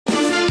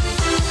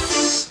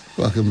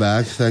Welcome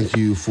back. Thank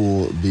you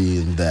for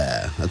being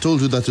there. I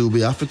told you that it will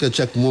be Africa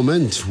Check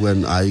moment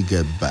when I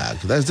get back.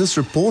 There's this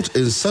report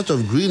in search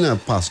of greener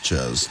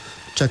pastures,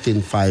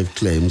 checking 5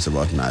 claims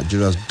about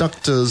Nigeria's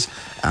doctors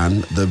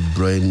and the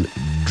brain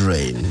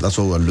drain. That's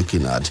what we're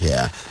looking at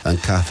here.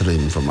 And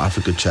Catherine from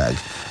Africa Check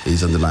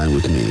is on the line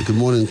with me. Good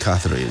morning,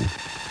 Catherine.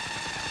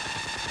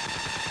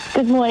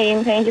 Good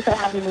morning. Thank you for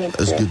having me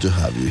today. It's good to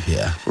have you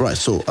here. Right,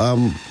 so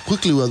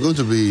quickly, we're going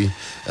to be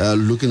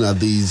looking at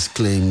these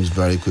claims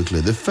very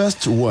quickly. The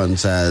first one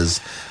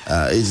says,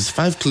 it's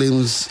 5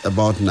 claims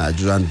about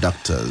Nigerian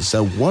doctors.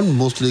 1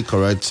 mostly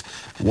correct,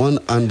 1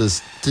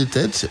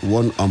 understated,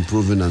 1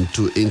 unproven, and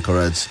 2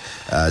 incorrect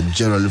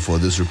generally for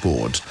this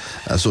report.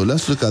 So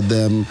let's look at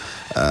them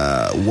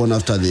one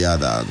after the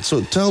other.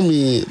 So tell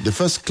me, the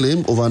first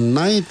claim, over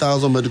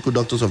 9,000 medical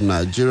doctors of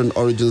Nigerian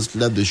origins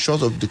left the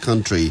shores of the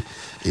country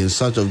in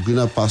search of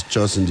greener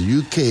pastures in the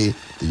UK,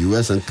 the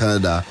US, and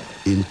Canada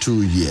in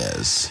 2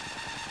 years.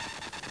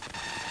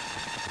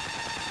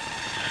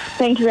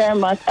 Thank you very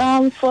much.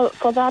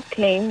 For that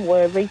claim,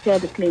 we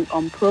rated the claim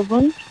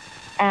unproven.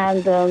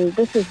 And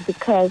this is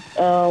because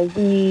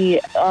we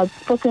have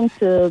spoken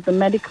to the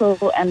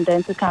Medical and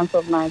Dental Council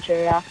of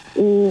Nigeria,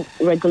 who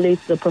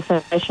regulates the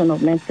profession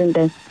of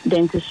medicine,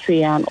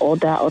 dentistry, and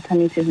other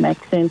alternative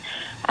medicine.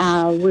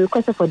 We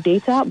requested for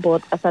data,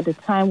 but as at the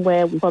time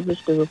where we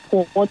published the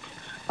report,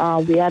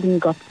 we hadn't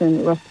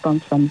gotten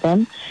response from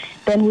them.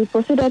 Then we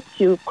proceeded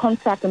to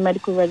contact the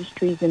medical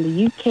registries in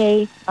the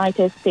UK,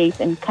 United States,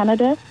 and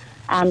Canada,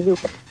 and we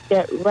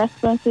get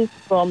responses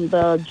from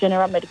the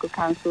General Medical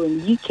Council in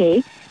the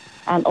UK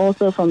and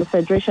also from the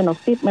Federation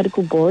of State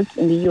Medical Boards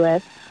in the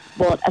US.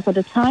 But as at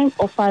the time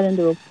of filing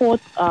the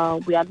report,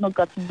 we had not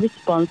gotten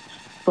response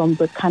from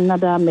the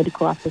Canada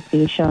Medical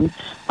Association.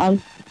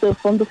 So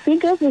from the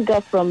figures we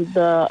got from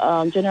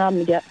the General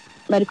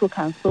Medical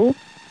Council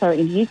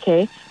in the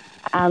UK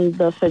and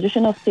the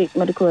Federation of State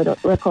Medical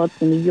Records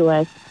in the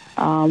US,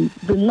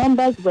 the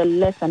numbers were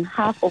less than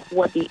half of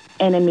what the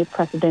NMA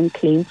precedent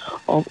claimed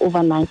of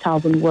over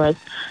 9,000 words.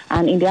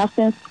 And in the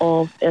absence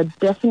of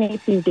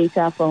definitive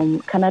data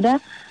from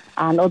Canada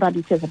and other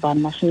details about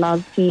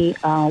nationality,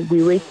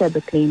 we rated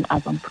the claim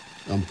as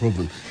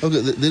unproven.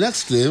 Okay, the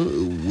next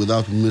claim,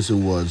 without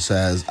missing words,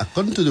 says,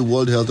 according to the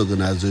World Health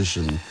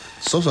Organization,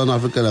 Sub-Saharan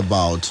Africa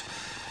about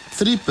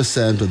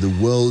 3% of the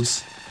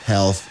world's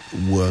health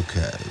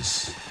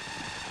workers.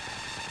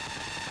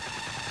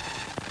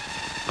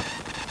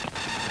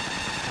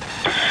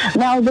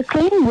 Now, the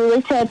claim, we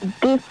rated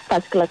this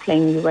particular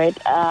claim you read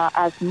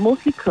as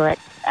mostly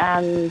correct,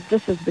 and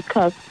this is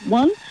because,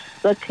 1,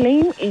 the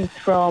claim is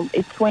from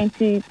a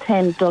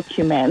 2010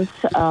 document.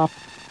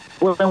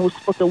 When we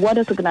spoke to the World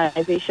Health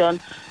Organization,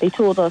 they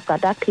told us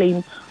that that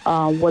claim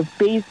was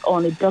based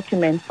on a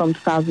document from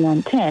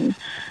 2010.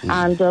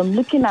 And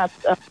looking at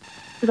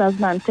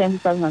 2010,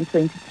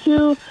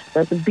 2022,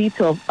 there's a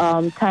bit of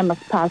time has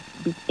passed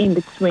in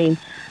between.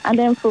 And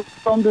then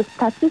from the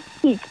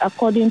statistic,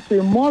 according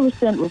to a more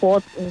recent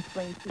report in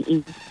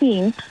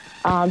 2018,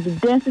 the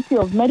density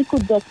of medical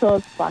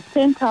doctors per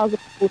 10,000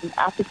 people in the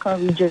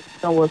African region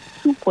was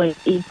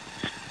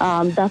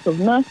 2.8. That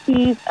of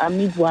nurses and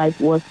midwives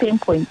was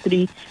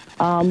 10.3.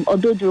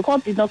 Although the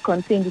report did not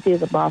contain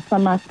details about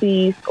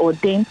pharmacists or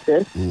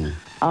dentists,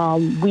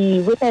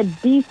 we rated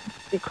these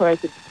to be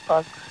correct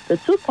because the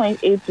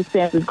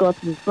 2.8% we got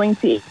in the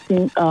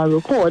 2018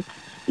 report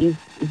is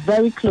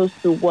very close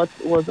to what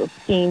was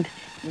obtained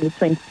in the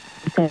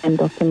 2010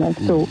 document.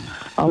 So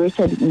I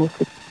rated it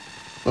mostly.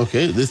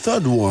 Okay, the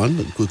third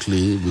one,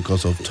 quickly,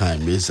 because of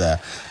time, is it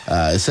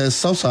says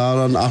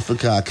Sub-Saharan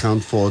Africa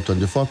account for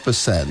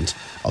 24%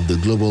 of the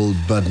global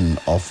burden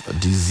of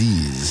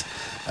disease.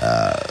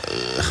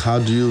 How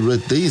do you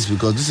rate this?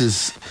 Because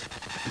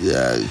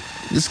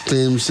this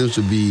claim seems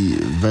to be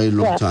very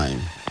long time.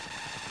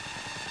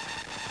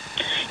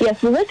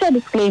 Yes, we rated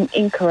this claim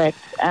incorrect,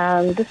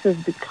 and this is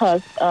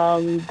because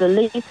the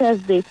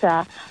latest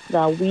data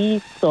that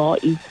we saw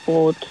is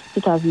for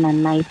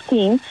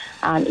 2019,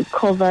 and it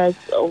covers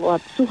over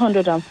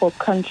 204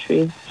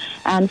 countries.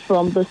 And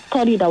from the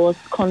study that was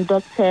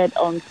conducted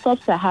on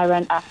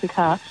Sub-Saharan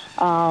Africa,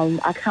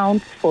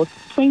 accounts for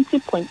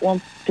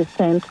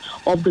 20.1%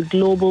 of the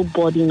global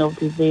burden of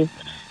disease.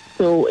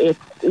 So it's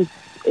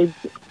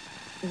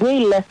way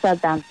lesser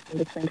than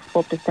the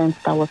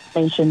 24% that was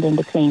mentioned in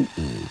the claim.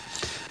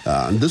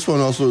 And this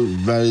one also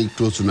very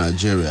close to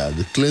Nigeria.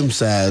 The claim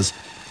says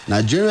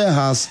Nigeria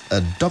has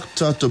a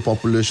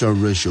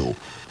doctor-to-population ratio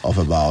of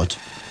about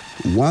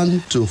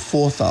 1 to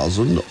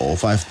 4,000 or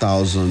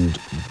 5,000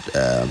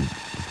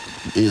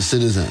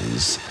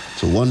 citizens.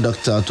 So 1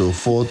 doctor to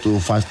 4 to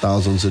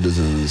 5,000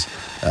 citizens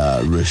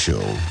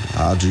ratio.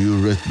 How do you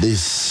rate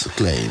this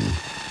claim?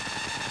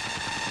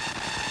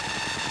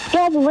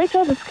 Yeah, we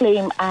rated this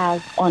claim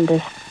as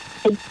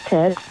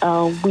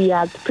we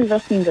had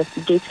previously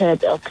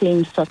investigated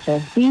claims such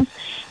as these.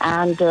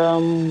 And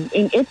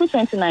in April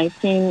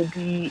 2019,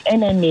 the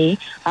NMA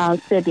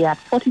said they had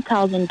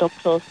 40,000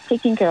 doctors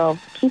taking care of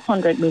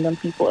 200 million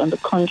people in the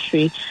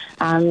country.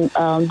 And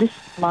this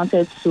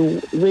amounted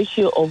to a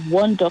ratio of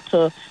 1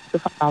 doctor to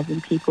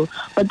 5,000 people.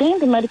 But then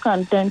the Medical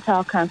and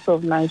Dental Council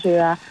of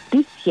Nigeria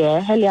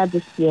earlier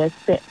this year,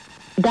 said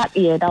that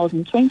was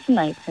in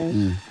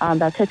 2019,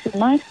 that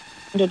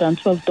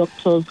 3,912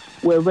 doctors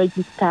were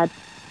registered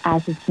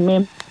as its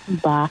member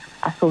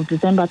as of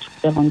December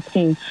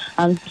 2017.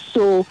 And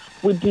so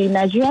with the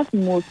Nigeria's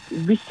most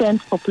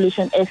recent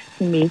population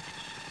estimate,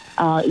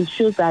 it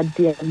shows that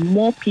there are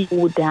more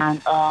people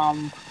than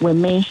were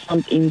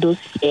mentioned in those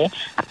years.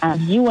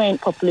 And UN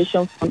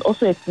Population Fund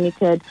also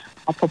estimated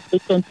our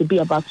population to be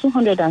about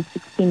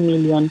 260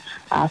 million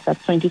as of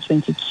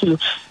 2022.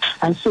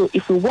 And so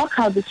if we work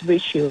out this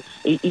ratio,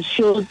 it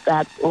shows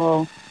that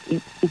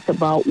it's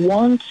about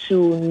 1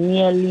 to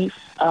nearly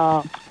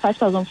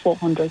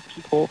 5,400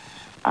 people.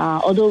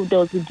 Although there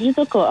was a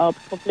digital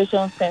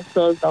population census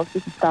that was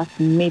supposed to start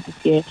in May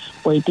this year,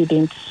 but it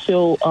didn't.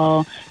 So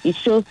it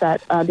shows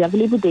that the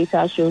available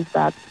data shows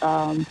that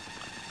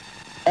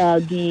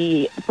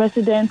the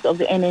president of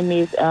the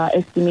NMA's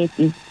estimate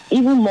is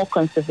even more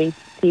conservative,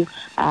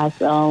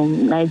 as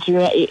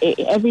Nigeria,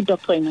 every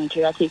doctor in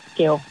Nigeria takes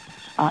care of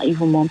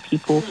even more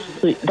people.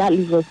 So that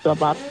leaves us to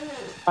about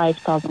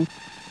 5,000.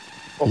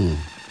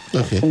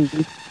 Okay.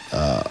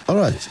 All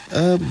right.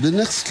 The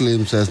next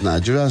claim says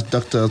Nigeria's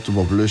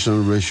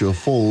doctor-to-population ratio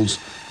falls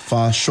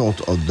far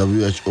short of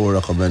WHO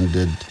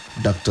recommended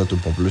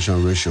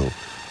doctor-to-population ratio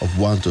of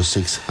 1 to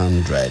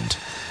 600.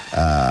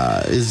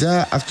 Is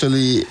there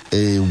actually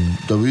a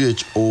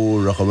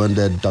WHO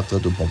recommended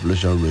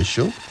doctor-to-population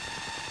ratio?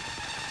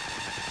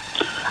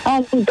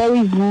 There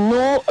is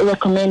no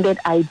recommended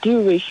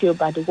ideal ratio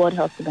by the World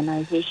Health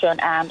Organization,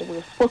 and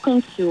we've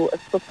spoken to a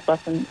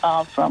spokesperson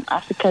from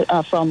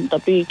Africa, from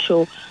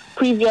WHO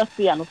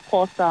previously, and of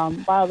course,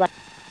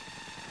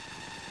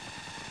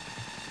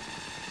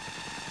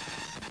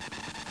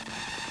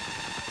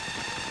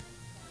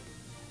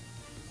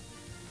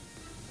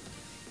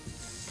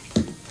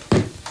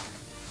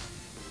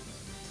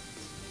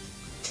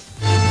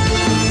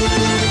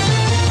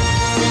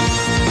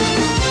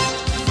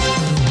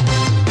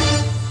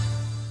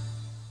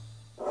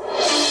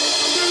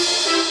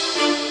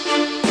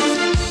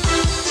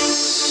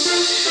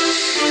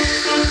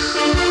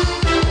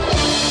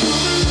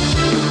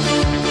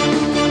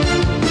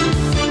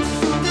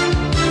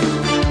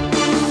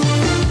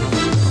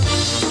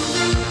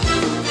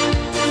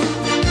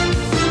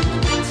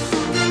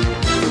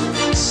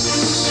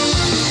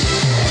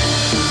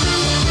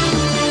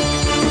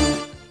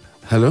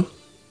 Hello?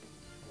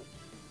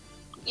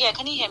 Yeah,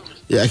 can you hear me?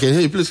 Yeah, I can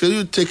hear you. Please, can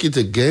you take it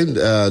again?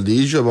 The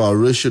issue about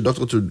ratio,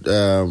 doctor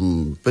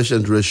to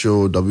patient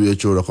ratio,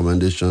 WHO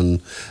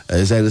recommendation,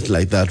 is there anything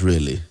like that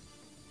really?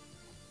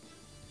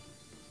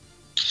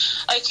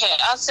 Okay,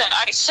 I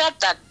said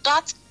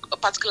that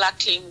particular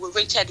claim we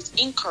rated is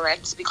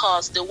incorrect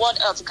because the World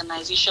Health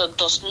Organization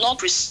does not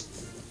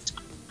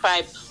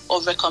prescribe or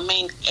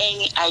recommend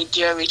any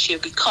ideal ratio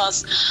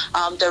because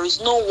there is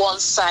no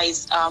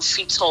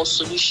one-size-fits-all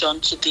solution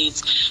to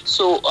this.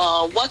 So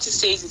what it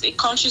says is a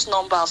country's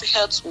number of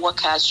health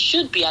workers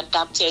should be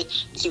adapted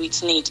to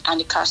its needs and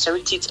the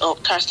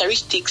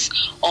characteristics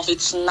of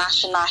its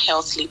national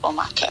health labor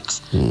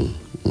market.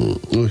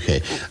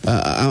 Okay.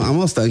 I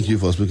must thank you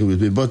for speaking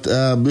with me. But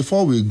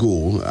before we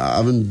go, I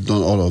haven't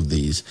done all of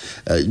these.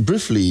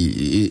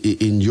 Briefly,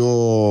 in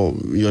your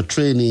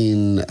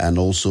training and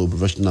also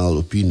professional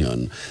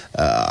opinion,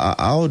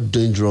 how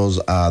dangerous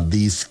are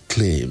these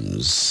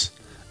claims,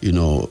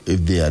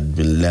 if they had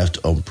been left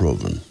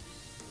unproven?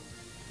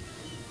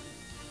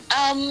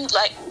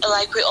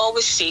 Like we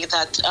always say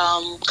that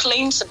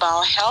claims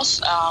about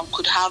health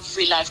could have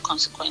real life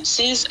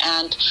consequences,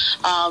 and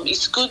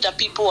it's good that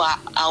people are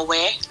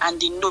aware and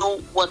they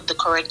know what the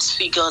correct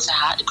figures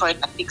are, the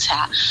correct ethics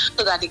are,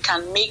 so that they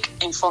can make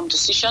informed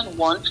decision.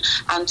 1,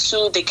 and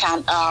 2, they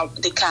can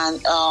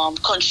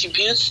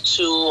contribute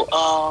to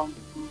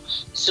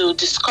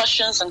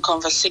discussions and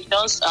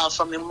conversations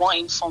from a more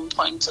informed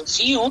point of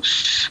view.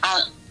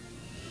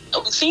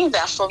 We think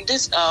that from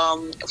this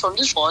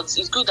words,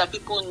 it's good that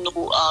people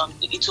know.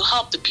 It will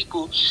help the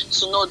people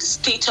to know the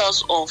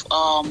status of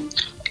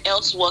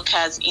health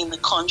workers in the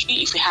country.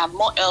 If we have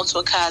more health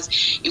workers,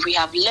 if we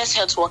have less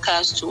health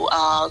workers to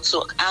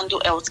handle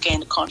healthcare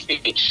in the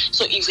country.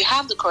 So if we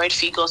have the correct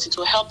figures, it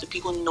will help the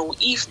people know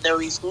if there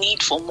is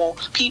need for more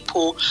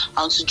people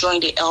to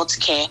join the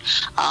healthcare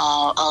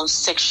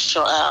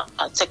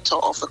sector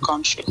of the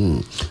country.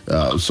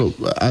 So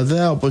are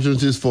there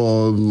opportunities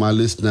for my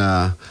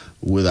listener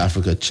with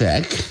Africa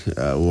Check?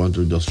 We want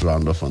to just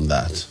round off on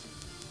that.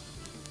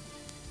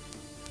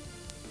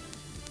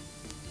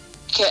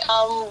 Okay,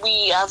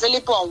 we are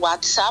available on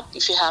WhatsApp.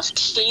 If you have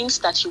claims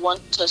that you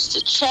want us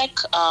to check,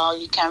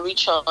 you can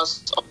reach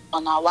us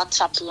on our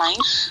WhatsApp line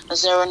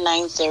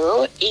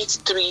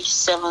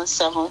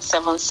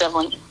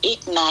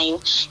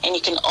 090-8377-7789, and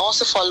you can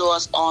also follow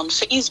us on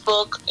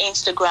Facebook,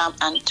 Instagram,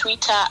 and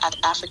Twitter at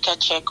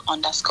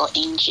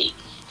AfricaCheck_NG.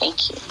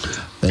 Thank you.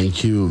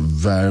 Thank you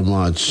very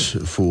much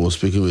for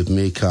speaking with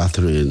me,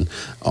 Catherine,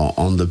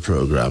 on the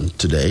program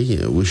today.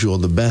 I wish you all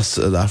the best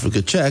at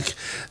Africa Check.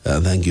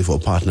 Thank you for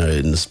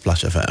partnering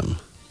Splash FM.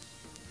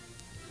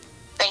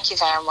 Thank you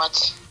very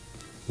much.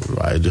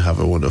 Right, do have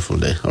a wonderful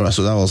day. All right,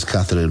 so that was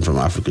Catherine from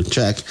Africa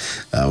Check.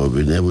 We've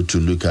been able to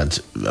look at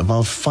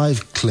about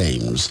 5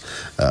 claims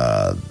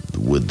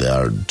with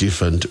their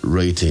different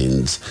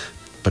ratings,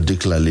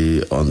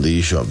 particularly on the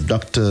issue of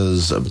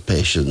doctors and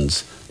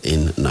patients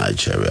in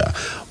Nigeria.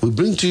 We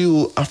bring to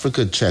you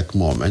Africa Check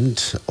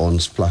Moment on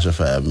Splash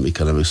FM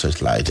Economic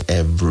Searchlight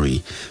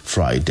every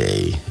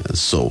Friday.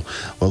 So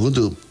we're going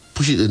to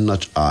push it a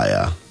notch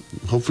higher,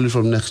 hopefully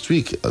from next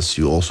week, as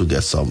you also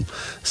get some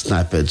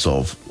snippets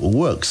of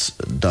works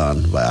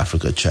done by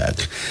Africa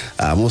Check.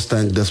 I must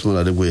thank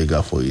Desmond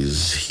Adegboyega for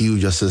his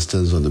huge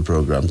assistance on the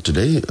program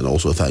today, and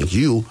also thank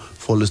you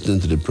for listening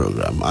to the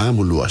program. I am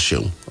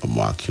Oluwaseun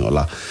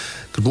Omoakinola.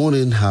 Good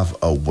morning. Have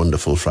a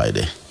wonderful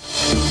Friday.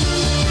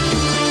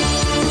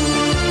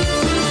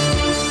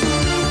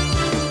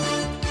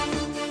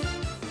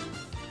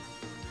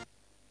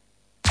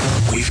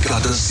 We've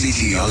got the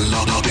city on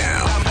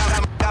lockdown.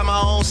 Got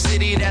my own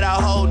city that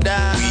I hold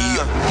down. We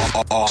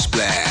are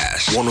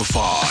Splash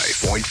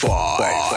 105.5.